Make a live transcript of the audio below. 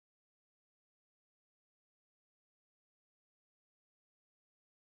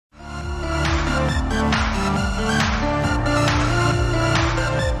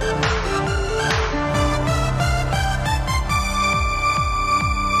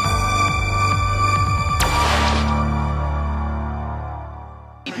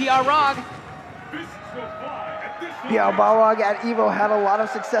Balrog. Balrog at Evo had a lot of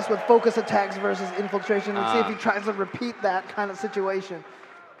success with focus attacks versus Infiltration. Let's see if he tries to repeat that kind of situation.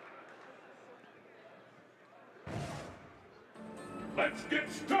 Let's get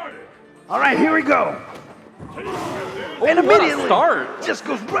started. All right, here we go. Oh, And immediately, start. just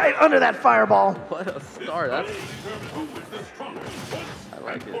goes right under that fireball. What a start. That's... I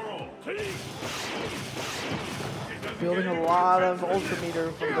like it. Building a lot of ultra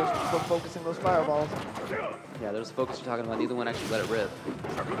meter from focusing those fireballs. Yeah, those focus you're talking about, neither one actually let it rip.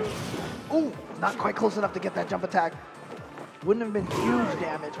 Ooh, not quite close enough to get that jump attack. Wouldn't have been huge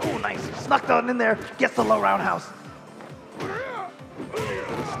damage. Oh, nice. Snuck on in there. Gets the low roundhouse.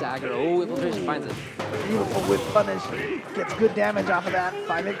 Little stagger. Oh, Infiltration finds it. Beautiful whip punish. Gets good damage off of that.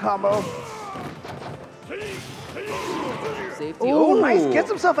 5-hit combo. Safety. Oh, nice. Gets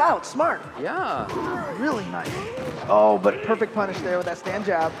himself out. Smart. Yeah. Really nice. Oh, but perfect punish there with that stand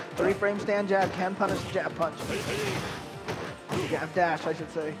jab. 3-frame stand jab can punish the jab punch. Jab dash, I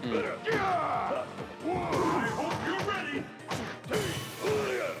should say.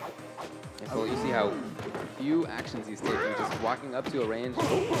 So you see how few actions he's taking, just walking up to a range.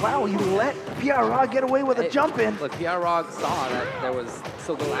 Wow, he let Balrog get away with a jump in. Look, Balrog saw that there was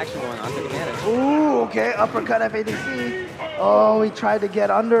so little action going on, took advantage. Ooh, okay, uppercut FADC. Oh, he tried to get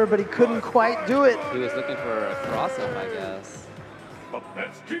under, but he couldn't quite do it. He was looking for a cross-up, I guess.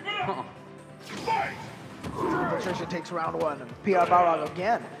 Let's keep it up. Fight! Infiltration takes round one. Balrog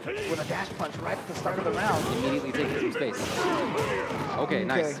again with a dash punch right at the start of the round. Immediately taking some space. Okay,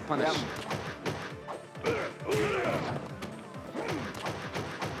 nice punish. Yep.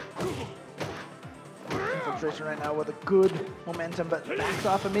 Infiltration right now with a good momentum, but backs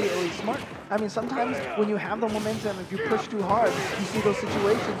off immediately. Smart. I mean, sometimes when you have the momentum, if you push too hard, you see those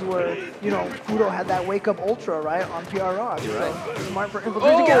situations where, you know, Fudo had that wake-up ultra, right, on Balrog. You're right. So smart for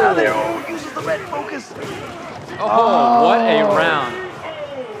Infiltration to get out of there. Oh, uses the red focus. Oh, what a round.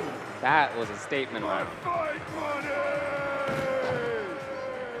 That was a statement round.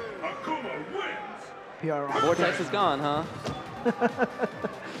 Balrog. Vortex is gone, huh?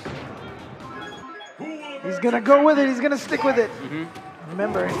 He's going to go with it. He's going to stick with it.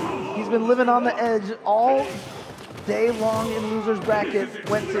 Remember, he's been living on the edge all day long in loser's bracket.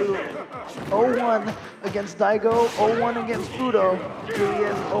 Went to 0-1 against Daigo, 0-1 against Fudo. Here he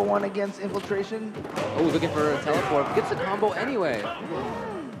is, 0-1 against Infiltration. Oh, looking for a teleport. Gets a combo anyway.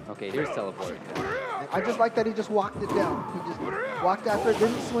 Okay, here's teleport. I just like that he just walked it down. He just walked after it,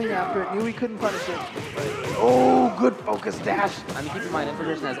 didn't swing after it, knew he couldn't punish it. Oh, good focus dash. I mean, keep in mind,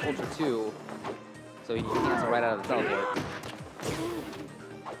 Infiltration has Ultra 2, so he can cancel right out of the teleport.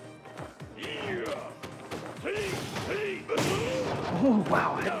 Oh,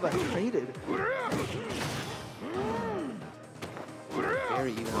 wow, headbutt traded.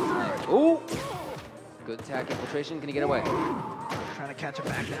 Very even on time. Oh! Good attack, Infiltration. Can he get away? Trying to catch a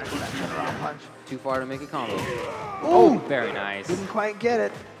back dash with that turnaround punch. Too far to make a combo. Oh, very nice. Didn't quite get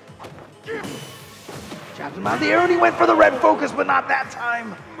it. Jabbed him out of the air and he went for the red focus, but not that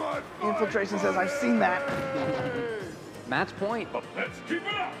time. Infiltration says, I've seen that. Match point. Let's keep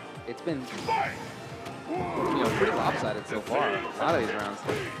it up. It's been, pretty lopsided so far. A lot of these rounds.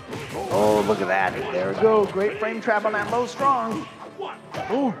 Oh, look at that. There we go. Great frame trap on that low strong.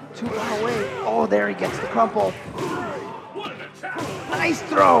 Oh, too far away. Oh, there he gets the crumple. Nice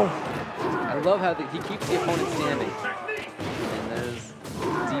throw. I love how he keeps the opponent standing. And there's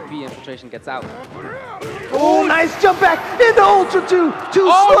DP. Infiltration gets out. Oh, nice jump back into Ultra 2. Too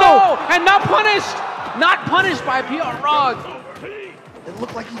slow. No! And not punished! Not punished by Balrog. It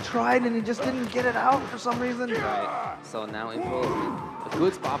looked like he tried and he just didn't get it out for some reason. Right. So now Info is in a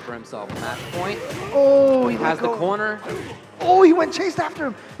good spot for himself. Match point. Oh, he has the corner. Oh, he went chased after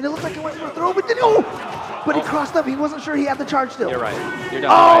him. And it looked like he went for a throw, but then but he crossed up. He wasn't sure he had the charge still. You're right. You're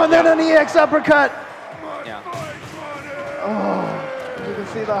done. Oh, right. and then an EX uppercut. Yeah. Oh, you can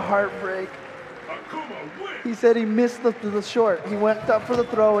see the heartbreak. He said he missed the short. He went up for the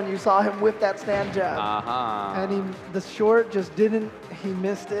throw, and you saw him whip that stand jab. And the short just didn't. He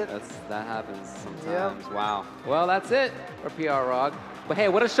missed it. That happens sometimes. Yep. Wow. Well, that's it for Balrog. But hey,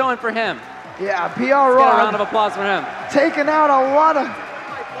 what a showing for him. Yeah, Balrog. Get a round of applause for him. Taking out a lot of.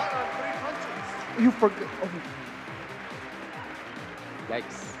 You forgot.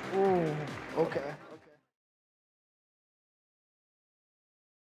 Yikes. Oh, okay.